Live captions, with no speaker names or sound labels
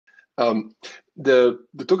The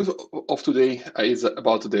talk of today is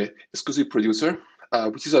about the exclusive producer,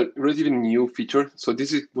 which is a relatively new feature. So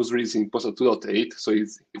this was released in Pulsar 2.8, so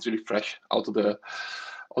it's really fresh out of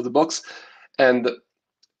the box. And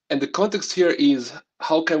the context here is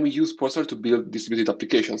how can we use Pulsar to build distributed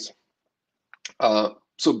applications.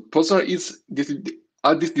 So Pulsar is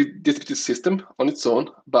a distributed system on its own,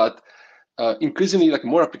 but increasingly, like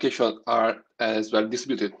more applications are as well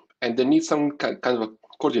distributed, and they need some kind of a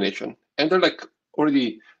coordination. And they're like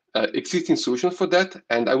already existing solutions for that,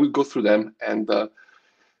 and I will go through them. And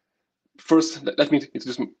first, let me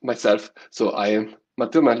introduce myself. So I am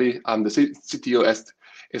Matteo Marli. I'm the CTO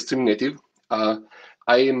at Stream Native.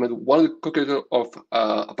 I am one of the co-creators of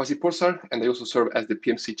Apache Pulsar, and I also serve as the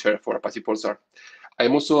PMC chair for Apache Pulsar. I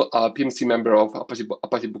am also a PMC member of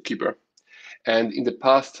Apache Bookkeeper. And in the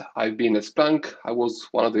past, I've been at Splunk. I was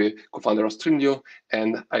one of the co-founders of Streamlio,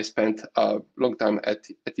 and I spent a long time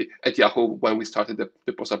at Yahoo when we started the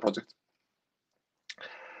Pulsar project.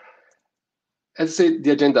 As I say,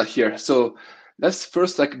 the agenda here. So let's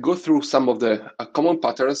first go through some of the common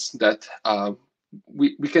patterns that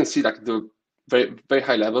we can see the very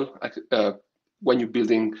high level when you're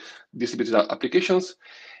building distributed applications.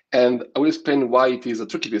 And I will explain why it is a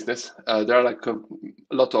tricky business. There are a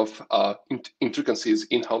lot of intricacies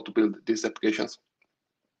in how to build these applications.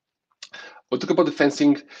 We'll talk about the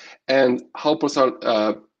fencing and how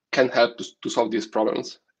Pulsar can help to solve these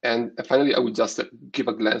problems. And finally, I will just give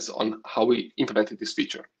a glance on how we implemented this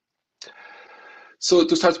feature. So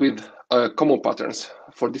to start with common patterns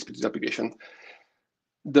for distributed application,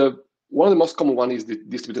 one of the most common one is the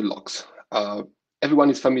distributed locks.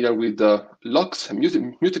 Everyone is familiar with the locks and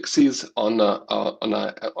mutexes on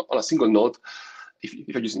a single node. If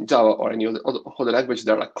you're using Java or any other language,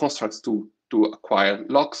 there are constructs to acquire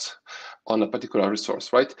locks on a particular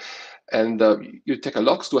resource, right? And you take a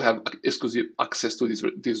locks to have exclusive access to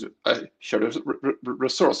this shared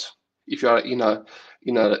resource. If you are in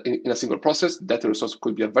a single process, that resource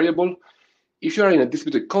could be a variable. If you are in a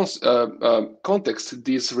distributed context,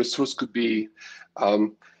 this resource could be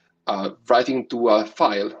writing to a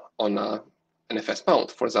file on an NFS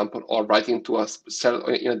mount, for example, or writing to a cell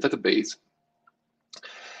in a database.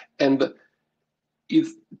 And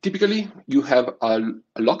typically, you have a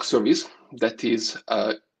lock service that is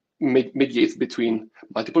mediates between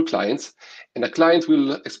multiple clients, and a client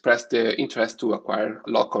will express their interest to acquire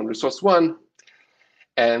a lock on resource 1,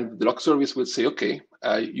 and the lock service will say, okay,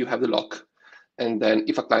 you have the lock. And then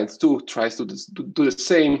if a client 2 tries to do the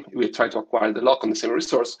same, we try to acquire the lock on the same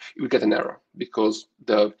resource, you will get an error because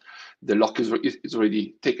the lock is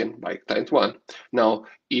already taken by client 1. Now,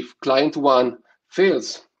 if client 1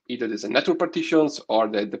 fails, either there's a network partitions or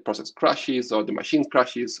the process crashes or the machine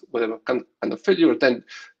crashes, whatever kind of failure, then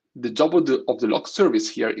the job of the lock service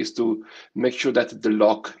here is to make sure that the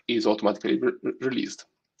lock is automatically released.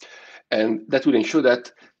 And that will ensure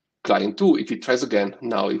that client 2, if it tries again,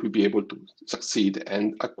 now it will be able to succeed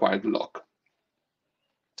and acquire the lock.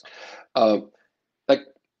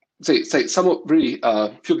 Say some really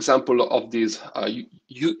few examples of these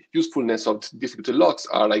usefulness of distributed locks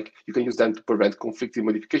are you can use them to prevent conflicting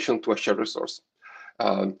modification to a shared resource,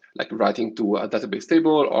 like writing to a database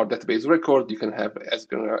table or database record. You can have as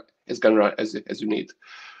granular as you need.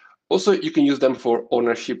 Also, you can use them for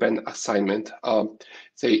ownership and assignment.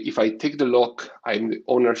 Say, if I take the lock, I'm the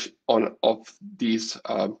owner of this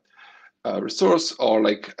resource, or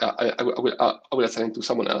I will assign it to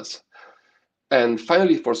someone else. And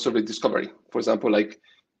finally, for service discovery, for example,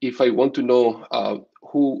 if I want to know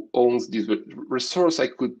who owns this resource, I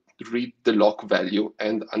could read the lock value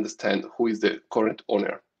and understand who is the current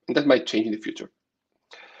owner, and that might change in the future.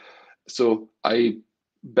 So I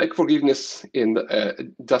beg forgiveness in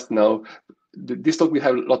just now. This talk we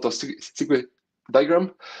have a lot of secret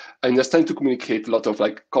diagram. I'm just trying to communicate a lot of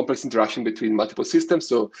complex interaction between multiple systems.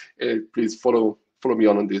 So please follow me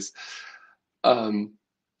on this.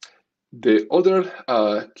 The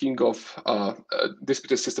other king of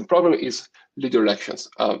distributed system problem is leader elections.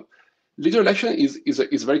 Leader election is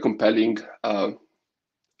a very compelling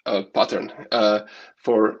pattern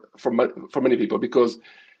for many people, because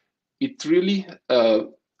it really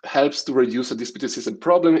helps to reduce a distributed system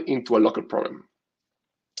problem into a local problem.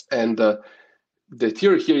 And the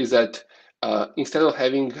theory here is that instead of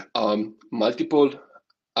having multiple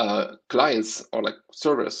clients or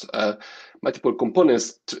servers, multiple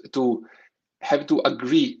components to have to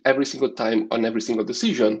agree every single time on every single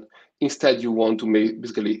decision, instead you want to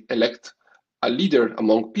basically elect a leader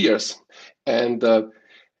among peers, and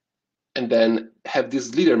then have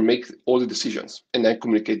this leader make all the decisions and then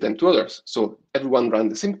communicate them to others. So everyone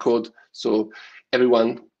runs the same code, so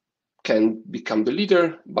everyone can become the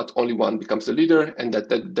leader, but only one becomes the leader, and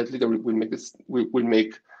that leader will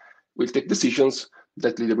take decisions.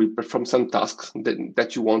 That leader will perform some tasks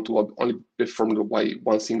that you want to only perform by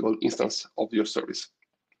one single instance of your service.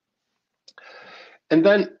 And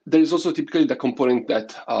then there is also typically the component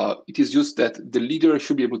that it is used that the leader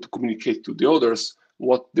should be able to communicate to the others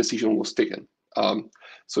what decision was taken,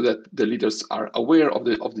 so that the leaders are aware of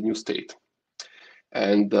the new state.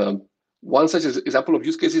 And one such example of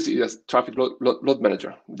use cases is traffic load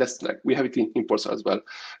manager. That's like we have it in Pulsar as well.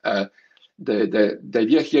 The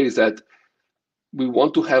idea here is that we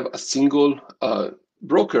want to have a single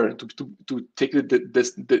broker to take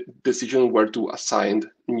the decision where to assign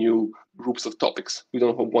new groups of topics. We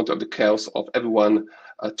don't want to have the chaos of everyone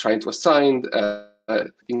trying to assign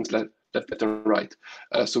things left and right.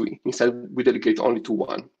 So instead, we delegate only to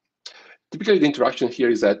one. Typically, the interaction here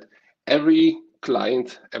is that every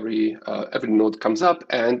client, every node comes up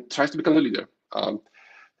and tries to become the leader.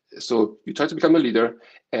 So you try to become a leader,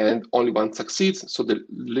 and only one succeeds. So the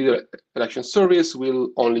leader election service will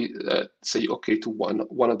only say okay to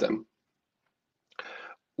one of them.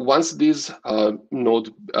 Once this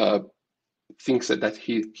node thinks that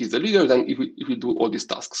he's the leader, then it will do all these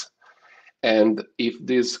tasks. And if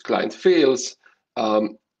this client fails,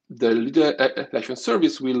 the leader election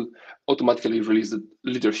service will automatically release the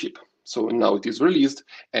leadership. So now it is released,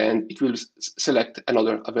 and it will select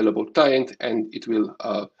another available client, and it will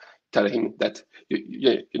tell him that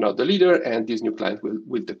you're not the leader, and this new client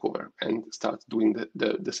will take over and start doing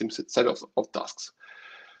the same set of tasks.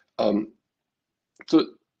 So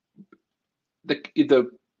the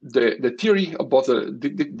theory about the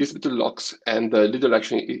distributed locks and the leader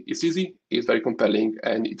election is easy, is very compelling,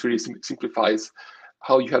 and it really simplifies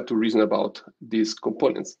how you have to reason about these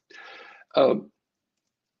components.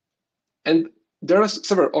 And there are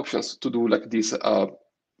several options to do like this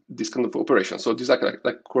kind of operation. So these are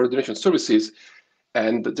like coordination services,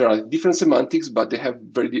 and there are different semantics, but they have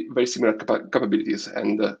very similar capabilities.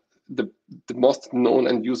 And the most known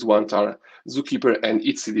and used ones are Zookeeper and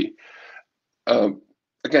etcd.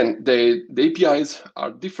 Again, the APIs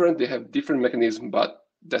are different. They have different mechanisms, but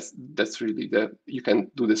that's really you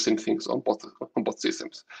can do the same things on both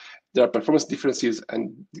systems. There are performance differences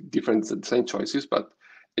and different design choices, but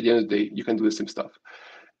at the end of the day, you can do the same stuff.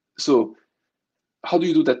 So how do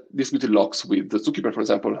you do that distributed locks with the Zookeeper, for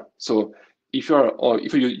example? So if you're a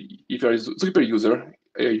Zookeeper user,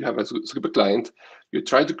 you have a Zookeeper client, you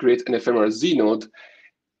try to create an ephemeral Z node.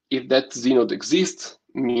 If that Z node exists,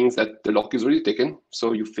 means that the lock is already taken,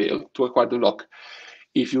 so you fail to acquire the lock.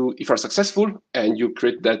 If you are successful and you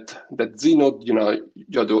create that Z node,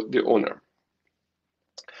 you're the owner.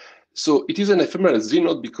 So it is an ephemeral Z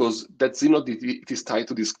node because that Z node it is tied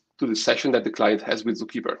to the session that the client has with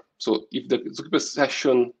Zookeeper. So if the Zookeeper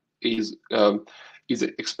session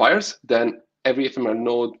expires, then every ephemeral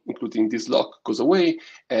node, including this lock, goes away,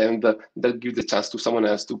 and that gives the chance to someone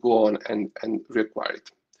else to go on and reacquire it.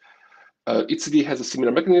 etcd has a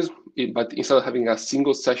similar mechanism, but instead of having a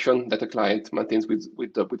single session that a client maintains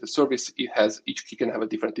with the service, each key can have a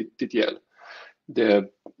different TTL. The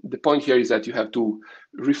point here is that you have to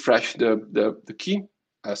refresh the key.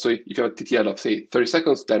 So if you have a TTL of say 30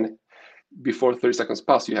 seconds, then before 30 seconds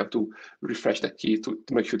pass, you have to refresh that key to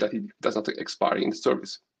make sure that it does not expire in the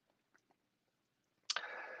service.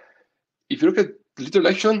 If you look at leader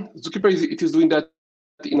election, Zookeeper it is doing that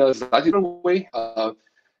in a slightly different way.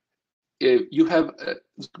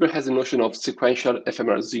 Zookeeper has a notion of sequential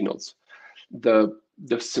ephemeral Z nodes. The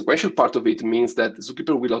sequential part of it means that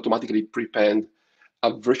Zookeeper will automatically prepend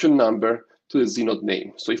a version number to the Z node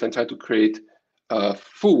name. So if I'm trying to create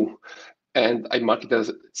foo and I mark it as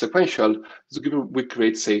sequential, Zookeeper will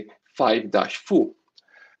create, say, 5-foo.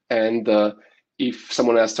 And if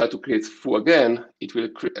someone else tries to create foo again, it will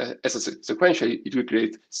as a sequential, it will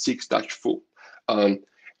create 6-foo.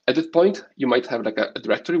 At that point, you might have like a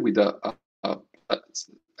directory with like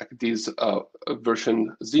these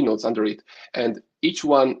version Z nodes under it, and each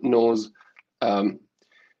one knows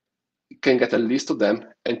can get a list of them,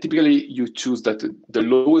 and typically you choose that the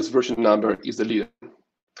lowest version number is the leader.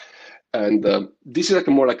 And this is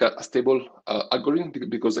more like a stable algorithm,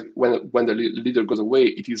 because when the leader goes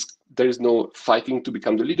away, there is no fighting to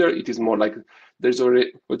become the leader. It is more like there's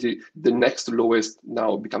already the next lowest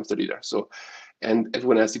now becomes the leader. So, and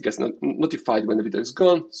everyone else gets notified when the leader is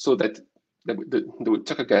gone, so that they will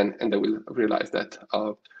check again, and they will realize that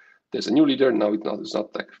there's a new leader. Now it's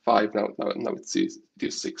not like 5. Now it is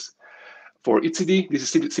 6. For etcd,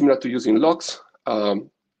 this is similar to using locks.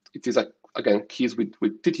 It is again keys with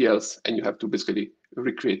TTLs, and you have to basically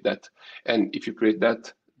recreate that. And if you create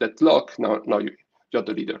that lock, now you're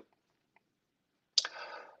the leader.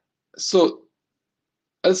 So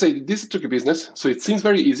I'll say this is tricky business. So it seems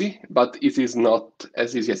very easy, but it is not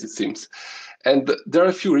as easy as it seems. And there are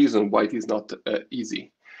a few reasons why it is not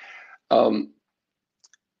easy.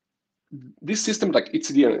 This system, like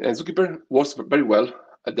etcd and Zookeeper, works very well.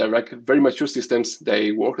 They're like very mature systems.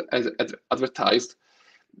 They work as advertised.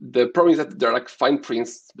 The problem is that there are like fine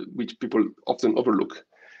prints which people often overlook.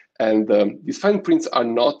 And these fine prints are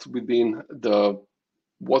not within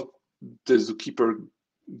what the Zookeeper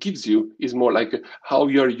gives you, is more like how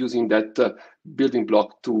you're using that building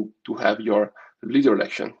block to have your leader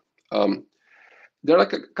election. There are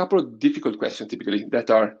like a couple of difficult questions typically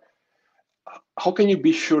that are, how can you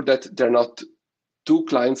be sure that they're not two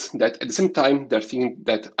clients that at the same time they're thinking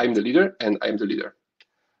that I'm the leader and I'm the leader?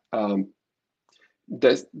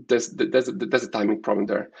 There's a timing problem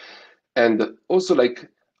there. And also, like,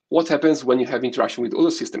 what happens when you have interaction with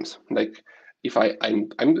other systems? Like, if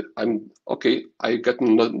I'm okay, I get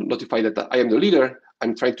notified that I am the leader,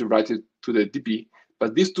 I'm trying to write it to the DB,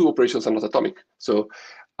 but these two operations are not atomic. So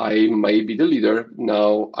I may be the leader,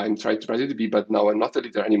 now I'm trying to write the DB, but now I'm not the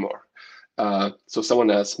leader anymore. So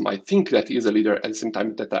someone else might think that he is a leader at the same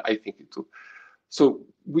time that I think it too. So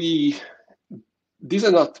these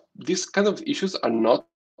kind of issues are not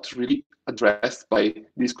really addressed by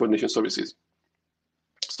these coordination services.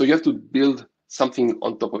 So you have to build something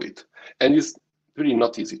on top of it, and it's really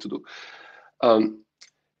not easy to do.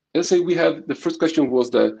 Let's say we have, the first question was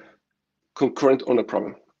the concurrent owner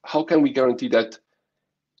problem. How can we guarantee that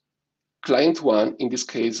client one, in this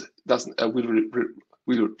case, doesn't will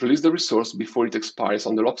release the resource before it expires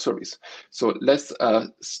on the lock service? So let's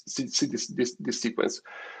see this sequence.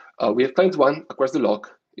 We have client one acquires the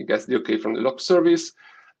lock, it gets the okay from the lock service,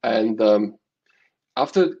 and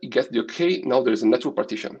after it gets the okay, now there is a network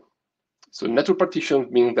partition. So network partition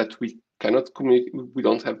means that we cannot communicate, we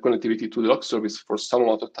don't have connectivity to the lock service for some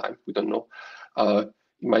amount of time. We don't know. It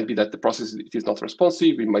might be that the process it is not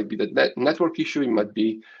responsive. It might be the network issue. It might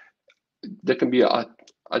be, there can be a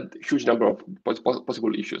huge number of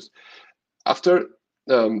possible issues. After,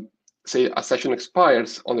 say, a session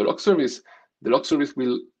expires on the lock service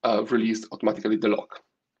will release automatically the lock.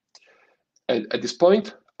 And at this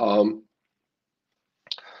point,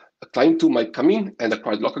 client 2 might come in and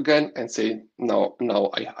acquire the lock again and say, now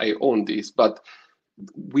I own this. But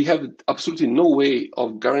we have absolutely no way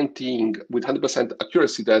of guaranteeing with 100%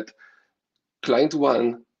 accuracy that client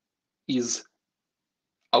 1 is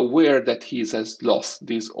aware that he has lost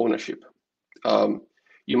this ownership.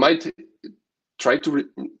 You might try to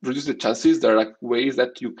reduce the chances. There are like ways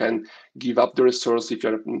that you can give up the resource if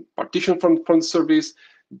you're partitioned from the service,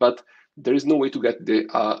 but there is no way to get the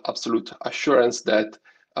absolute assurance that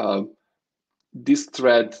this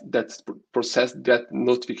thread that processed that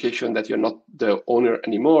notification that you're not the owner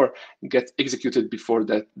anymore gets executed before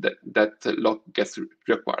that lock gets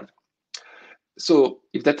reacquired. So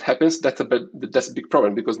if that happens, that's a big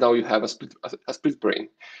problem, because now you have a split brain.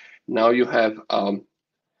 Now you have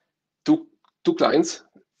two clients,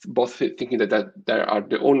 both thinking that they are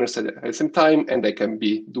the owners at the same time, and they can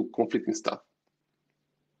do conflicting stuff.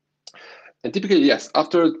 And typically, yes,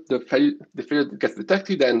 after the failure gets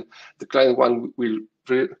detected, then the client one will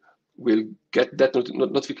get that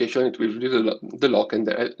notification. It will release the lock, and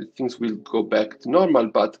things will go back to normal.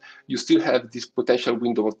 But you still have this potential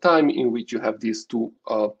window of time in which you have these two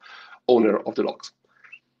owner of the locks.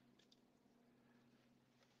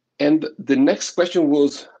 And the next question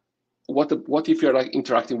was, what if you're like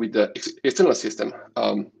interacting with the external system?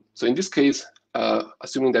 So in this case,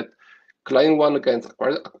 assuming that client one again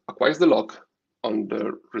acquires the lock on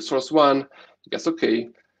the resource one, gets okay,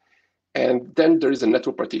 and then there is a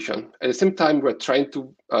network partition. At the same time, we're trying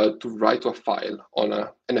to write to a file on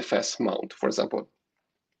a NFS mount, for example.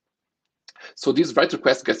 So this write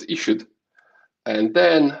request gets issued, and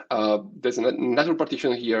then there's a network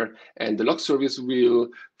partition here, and the lock service will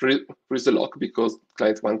release the lock because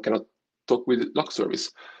client one cannot talk with the lock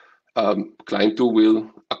service. Client two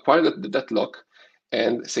will acquire that lock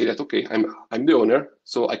and say that, okay, I'm the owner,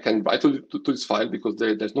 so I can write to this file because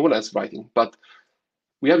there's no one else writing. But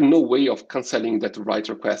we have no way of canceling that write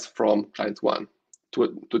request from client one to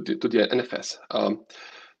the NFS.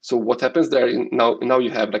 So what happens there? Now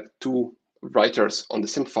you have like two writers on the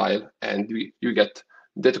same file, and you get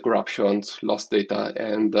data corruptions, lost data,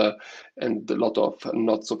 and a lot of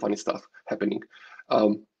not so funny stuff happening.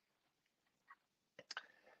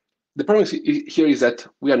 The problem here is that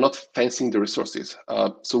we are not fencing the resources.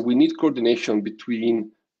 So we need coordination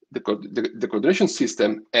between the coordination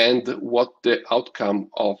system and what the outcome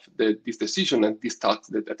of this decision and these tasks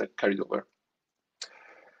that are carried over.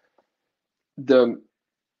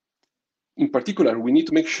 In particular, we need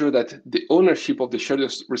to make sure that the ownership of the shared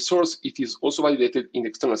resource, it is also validated in the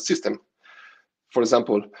external system. For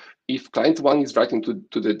example, if client 1 is writing to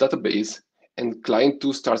the database and client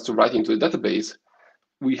 2 starts to write into the database,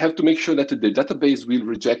 we have to make sure that the database will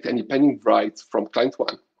reject any pending writes from client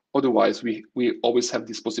 1. Otherwise, we always have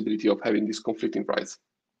this possibility of having these conflicting writes.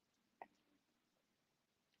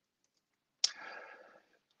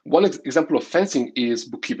 One example of fencing is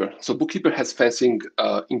Bookkeeper. So Bookkeeper has fencing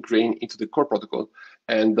ingrained into the core protocol.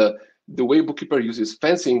 And the way Bookkeeper uses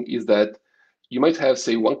fencing is that you might have,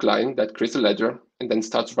 say, one client that creates a ledger and then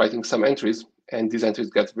starts writing some entries, and these entries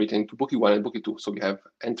get written to Bookie 1 and Bookie 2. So we have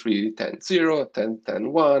entry 10.0,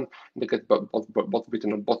 10.10.1, and they get both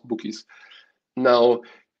written on both bookies. Now,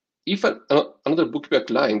 if another Bookkeeper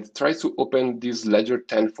client tries to open this ledger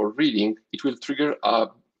 10 for reading, it will trigger a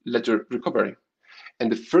ledger recovery.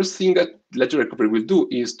 And the first thing that ledger recovery will do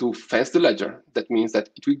is to fence the ledger. That means that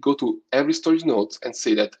it will go to every storage node and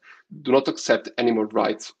say that do not accept any more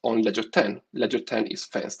writes on ledger 10. Ledger 10 is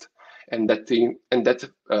fenced, and that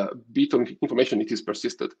bit of information, it is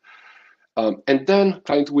persisted. And then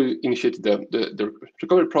client will initiate the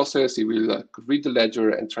recovery process. He will read the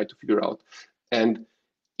ledger and try to figure out. And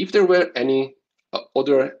if there were any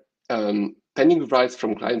other pending writes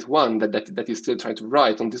from client 1 that is still trying to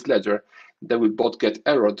write on this ledger, they will both get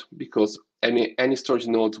errored because any storage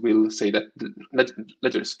node will say that the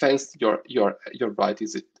ledger is fenced, your write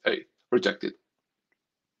is rejected.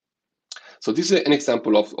 So this is an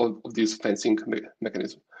example of this fencing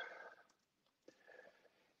mechanism.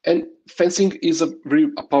 And fencing is a very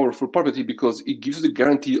powerful property because it gives you the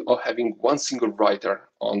guarantee of having one single writer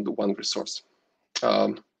on the one resource.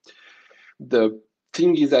 The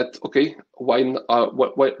thing is that, okay, why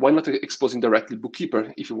not exposing directly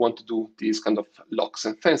Bookkeeper if you want to do these kind of locks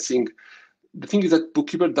and fencing? The thing is that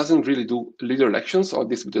Bookkeeper doesn't really do leader elections or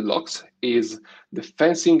distributed locks. The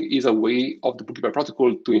fencing is a way of the Bookkeeper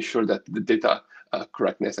protocol to ensure that the data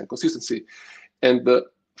correctness and consistency. And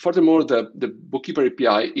furthermore, the Bookkeeper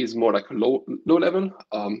API is more like a low level,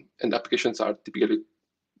 and applications are typically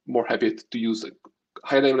more happy to use a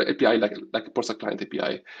high level API like a Pulsar client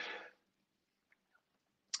API.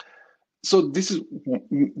 So this is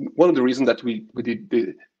one of the reasons that we did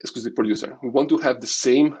the exclusive producer. We want to have the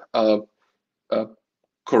same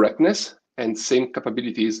correctness and same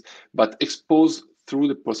capabilities, but exposed through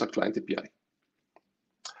the Pulsar client API.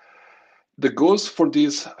 The goals for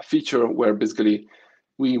this feature were basically,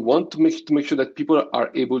 we want to make sure that people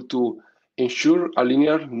are able to ensure a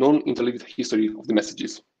linear, non-interleaved history of the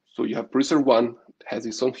messages. So you have producer 1 has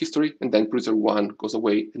its own history, and then producer 1 goes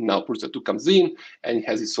away, and now producer 2 comes in, and it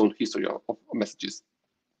has its own history of messages.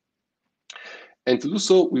 And to do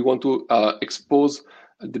so, we want to expose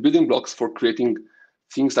the building blocks for creating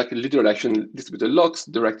things like leader action distributed locks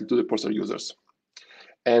directly to the Pulsar users,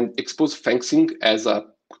 and expose fencing as a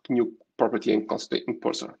new property and constraint in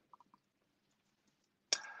Pulsar.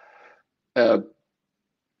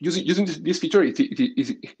 Using this feature, it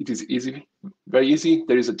is easy, very easy.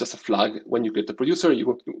 There is just a flag when you get the producer.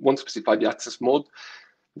 You want to specify the access mode.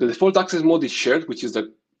 The default access mode is shared, which is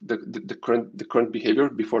the current behavior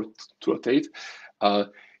before to rotate.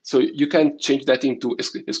 So you can change that into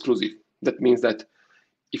exclusive. That means that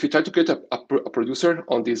if you try to create a producer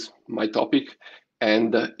on this my topic,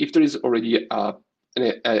 and if there is already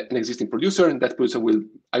an existing producer, that producer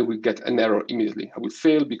I will get an error immediately. I will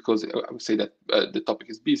fail because I will say that the topic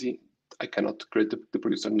is busy. I cannot create the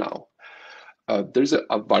producer now. There's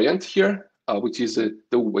a variant here, which is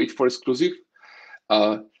the wait for exclusive.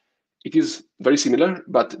 It is very similar,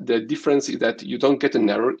 but the difference is that you don't get an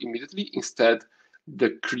error immediately. Instead,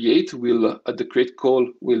 the create call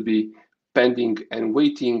will be pending and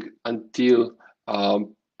waiting until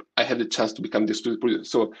I have the chance to become the exclusive producer.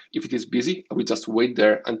 So if it is busy, I will just wait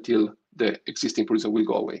there until the existing producer will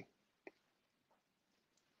go away.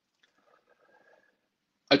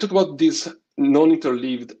 I talk about this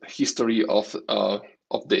non-interleaved history of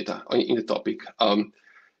data in the topic.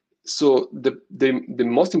 So the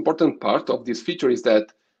most important part of this feature is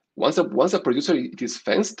that once a producer it is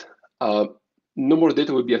fenced, no more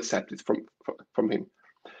data will be accepted from him.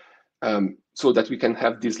 So that we can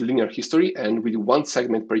have this linear history and with one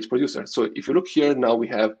segment per each producer. So if you look here, now we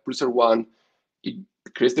have producer 1, it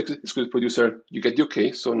creates the exclusive producer, you get the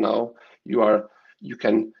OK. So now you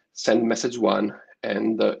can send message 1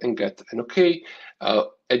 and get an OK. At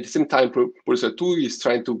the same time, producer 2 is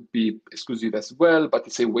trying to be exclusive as well, but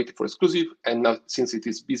it's waiting for exclusive. And now since it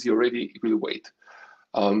is busy already, it will wait.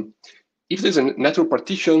 If there's a network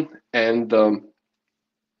partition and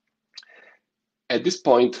at this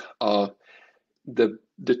point,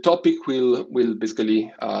 the topic will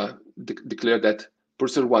basically declare that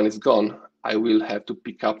producer 1 is gone, I will have to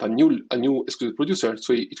pick up a new exclusive producer.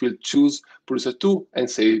 So it will choose producer 2 and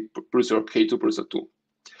say producer K to producer 2.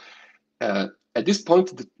 At this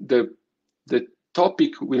point, the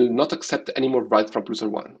topic will not accept any more write from producer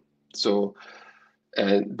 1. So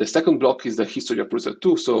the second block is the history of producer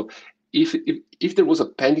 2. So if there was a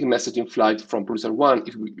pending message in flight from producer 1,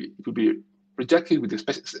 it would be rejected with a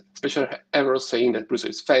special error saying that producer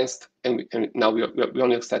is fenced, and now we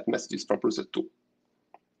only accept messages from producer 2.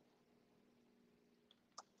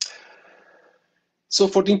 So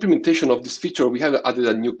for the implementation of this feature, we have added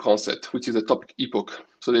a new concept, which is a topic epoch.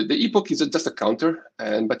 So the epoch is just a counter,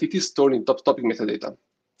 but it is stored in topic metadata.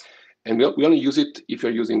 And we only use it if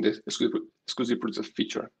you're using the exclusive producer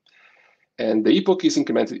feature. And the epoch is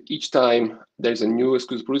incremented each time there's a new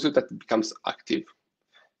exclusive producer that becomes active.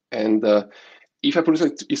 And if a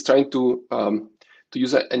producer is trying to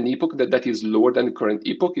use an epoch that is lower than the current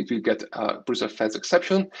epoch, it will get a producer fence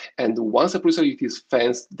exception. And once a producer is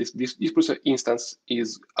fenced, this producer instance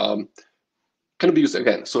is cannot be used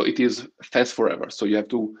again. So it is fenced forever. So you have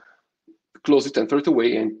to close it and throw it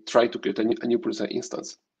away and try to create a new producer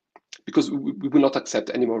instance, because we will not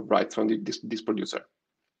accept any more writes from this producer.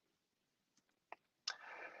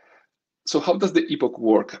 So how does the epoch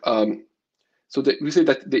work? So we say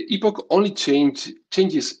that the epoch only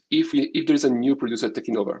changes if there is a new producer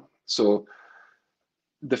taking over. So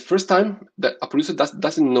the first time that a producer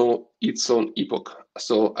doesn't know its own epoch.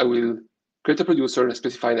 So I will create a producer and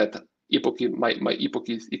specify that epoch, my epoch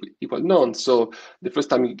is equal none. So the first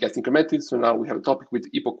time it gets incremented, so now we have a topic with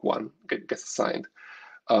epoch 1 gets assigned.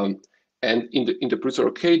 And in the producer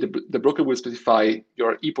OK, the broker will specify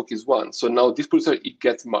your epoch is 1. So now this producer, it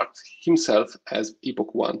gets marked himself as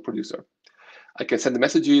epoch 1 producer. I can send the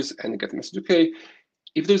messages and get the message OK.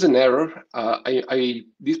 If there's an error,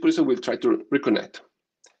 this producer will try to reconnect.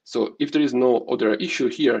 So if there is no other issue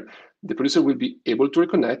here, the producer will be able to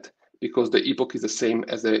reconnect because the epoch is the same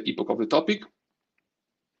as the epoch of the topic.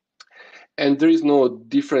 And there is no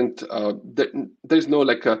different, there is no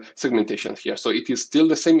like a segmentation here. So it is still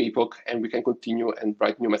the same epoch, and we can continue and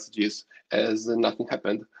write new messages as nothing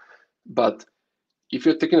happened. But if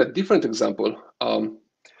you're taking a different example,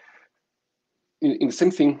 in the same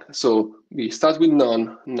thing, so we start with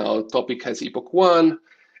none. Now topic has epoch 1.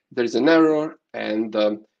 There is an error, and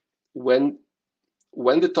when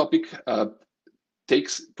the topic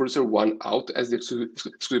takes producer 1 out as the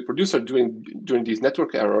exclusive producer during this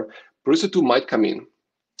network error, producer 2 might come in.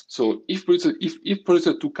 So if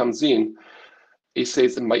producer 2 comes in, it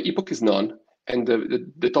says my epoch is none, and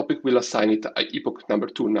the topic will assign it epoch number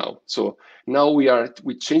 2 now. So now we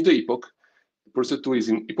change the epoch. Producer 2 is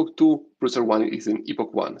in epoch 2, producer 1 is in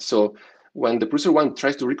epoch 1. So when the producer 1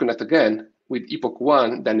 tries to reconnect again with epoch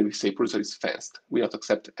 1, then we say producer is fenced. We don't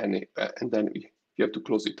accept any, and then you have to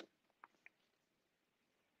close it.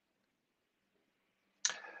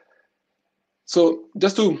 So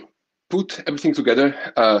just to put everything together,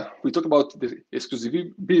 we talk about the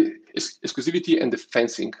exclusivity and the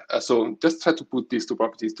fencing. So just try to put these two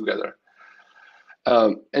properties together.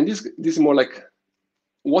 And this is more like,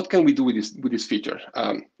 what can we do with this feature?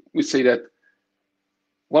 We say that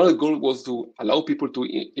one of the goals was to allow people to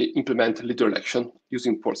implement leader election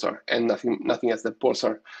using Pulsar and nothing else than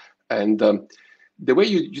Pulsar. And the way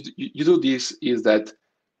you do this is that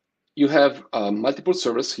you have multiple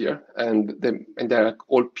servers here, and they're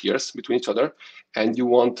all peers between each other, and you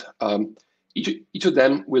want each of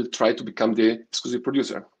them will try to become the exclusive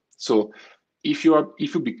producer. So if you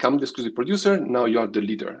become the exclusive producer, now you are the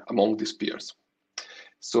leader among these peers.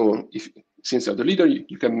 So since you're the leader,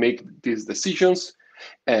 you can make these decisions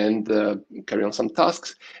and carry on some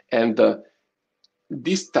tasks. And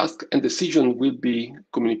this task and decision will be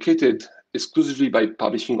communicated exclusively by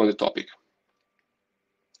publishing on the topic.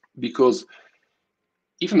 Because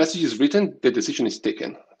if a message is written, the decision is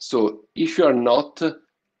taken. So if you are not,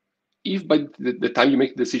 if by the time you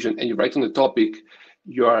make the decision and you write on the topic,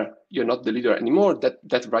 you're not the leader anymore,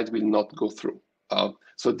 that right will not go through.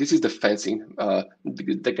 So this is the fencing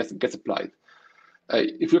that gets applied.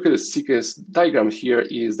 If you look at the sequence diagram here,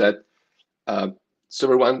 is that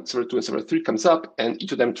server 1, server 2, and server 3 comes up, and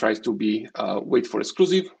each of them tries to be wait for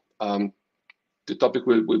exclusive. The topic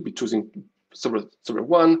will be choosing server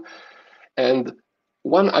 1. And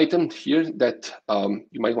one item here that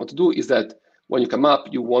you might want to do is that when you come up,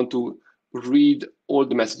 you want to read all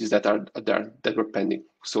the messages that are there that were pending.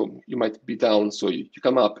 So you might be down, so you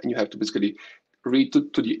come up and you have to basically read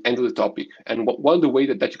to the end of the topic. And one of the ways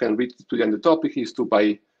that you can read to the end of the topic is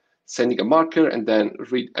by sending a marker and then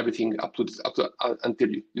read everything up to until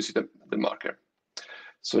you see the marker.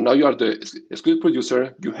 So now you are the exclusive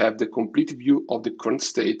producer, you have the complete view of the current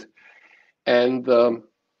state, and now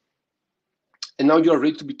you are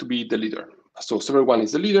ready to be the leader. So server one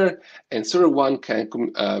is the leader, and server one can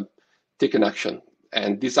take an action.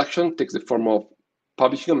 And this action takes the form of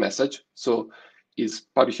publishing a message. So is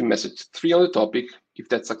publishing message 3 on the topic. If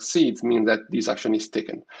that succeeds, means that this action is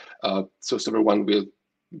taken. So server one will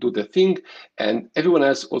do the thing, and everyone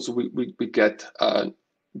else also will get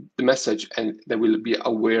the message, and they will be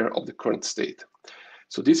aware of the current state.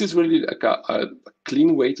 So this is really like a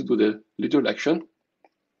clean way to do the leader election.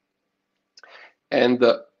 And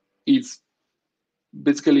it's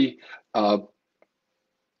basically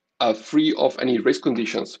free of any race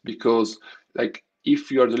conditions, because like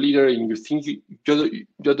if you're the leader and you think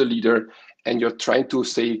you're the leader and you're trying to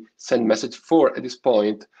say send message 4 at this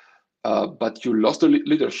point, but you lost the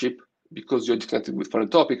leadership because you're disconnected from the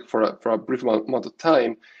topic for a brief amount of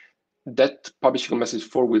time, that publishing message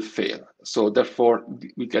 4 will fail. So therefore,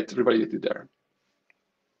 we get revalidated there.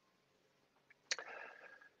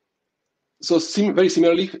 So very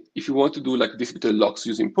similarly, if you want to do like distributed locks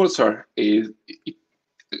using Pulsar,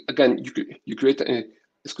 again, you create an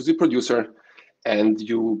exclusive producer, and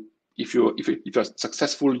if you're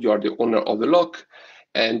successful, you are the owner of the lock,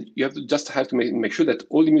 and you have to make sure that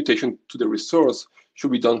all the mutation to the resource should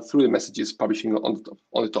be done through the messages publishing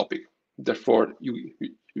on the topic. Therefore, you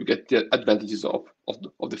get the advantages of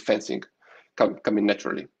the fencing coming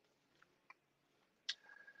naturally.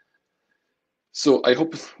 So I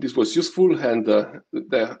hope this was useful, and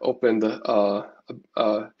that opened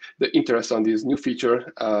the interest on this new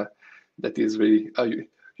feature that is really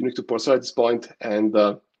unique to Pulsar at this point. And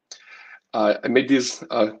I made this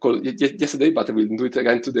call yesterday, but I will do it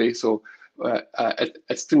again today. So at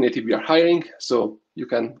Streamnative, we are hiring, so you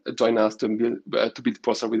can join us to build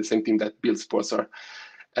Pulsar with the same team that builds Pulsar.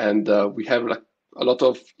 And we have like a lot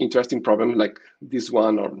of interesting problems like this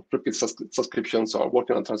one, or repeat subscriptions, or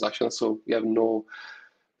working on transactions. So we have no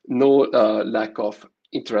lack of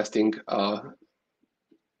interesting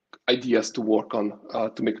ideas to work on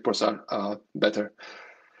to make Pulsar better.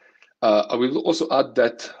 I will also add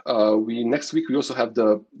that next week we also have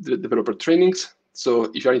the developer trainings.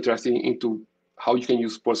 So if you're interested into how you can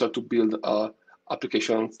use Pulsar to build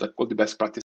applications that call the best practice